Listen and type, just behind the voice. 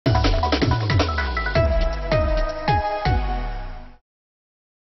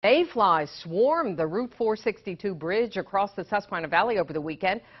Mayflies swarmed the Route 462 bridge across the Susquehanna Valley over the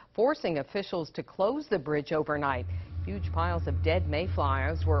weekend, forcing officials to close the bridge overnight. Huge piles of dead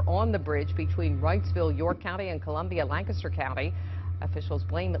mayflies were on the bridge between Wrightsville, York County, and Columbia, Lancaster County. Officials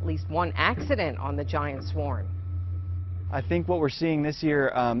blame at least one accident on the giant swarm. I think what we're seeing this year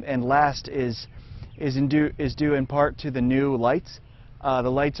and last is due in part to the new lights. The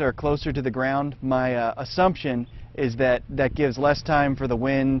lights are closer to the ground. My assumption is that gives less time for the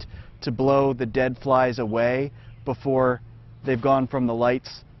wind to blow the dead flies away before they've gone from the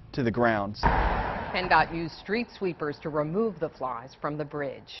lights to the ground. PennDOT used street sweepers to remove the flies from the bridge.